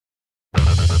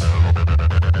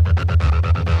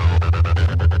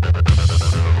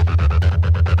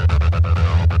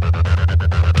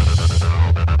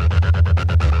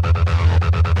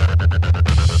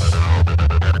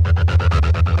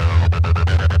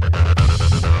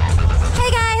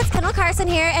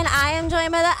Madison here, and I am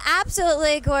joined by the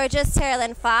absolutely gorgeous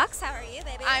Lynn Fox. How are you,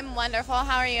 baby? I'm wonderful.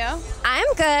 How are you?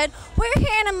 I'm good. We're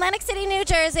here in Atlantic City, New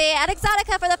Jersey at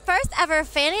Exotica for the first ever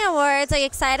Fanny Awards. Are you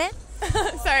excited?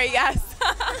 Sorry, yes.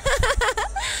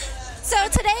 So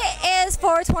today is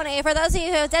 420. For those of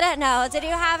you who didn't know, did you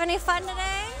have any fun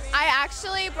today? I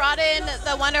actually brought in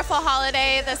the wonderful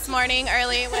holiday this morning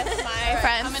early with my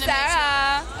friend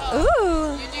Sarah.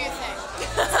 Ooh. You do your thing.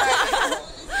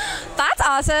 That's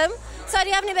awesome. So do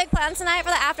you have any big plans tonight for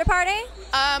the after party?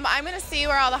 I'm going to see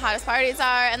where all the hottest parties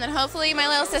are, and then hopefully my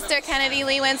little sister Kennedy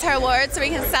Lee wins her award so we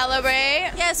can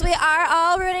celebrate. Yes, we are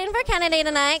all rooting for Kennedy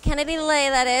tonight. Kennedy Lee,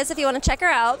 that is, if you want to check her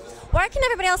out. Where can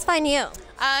everybody else find you?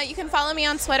 You can follow me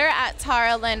on Twitter at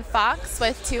Tara Lynn Fox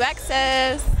with 2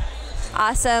 X's.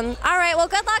 Awesome. All right, well,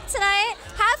 good luck tonight.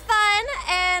 Have fun,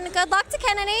 and good luck to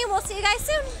Kennedy. We'll see you guys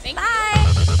soon. Thank Bye. you.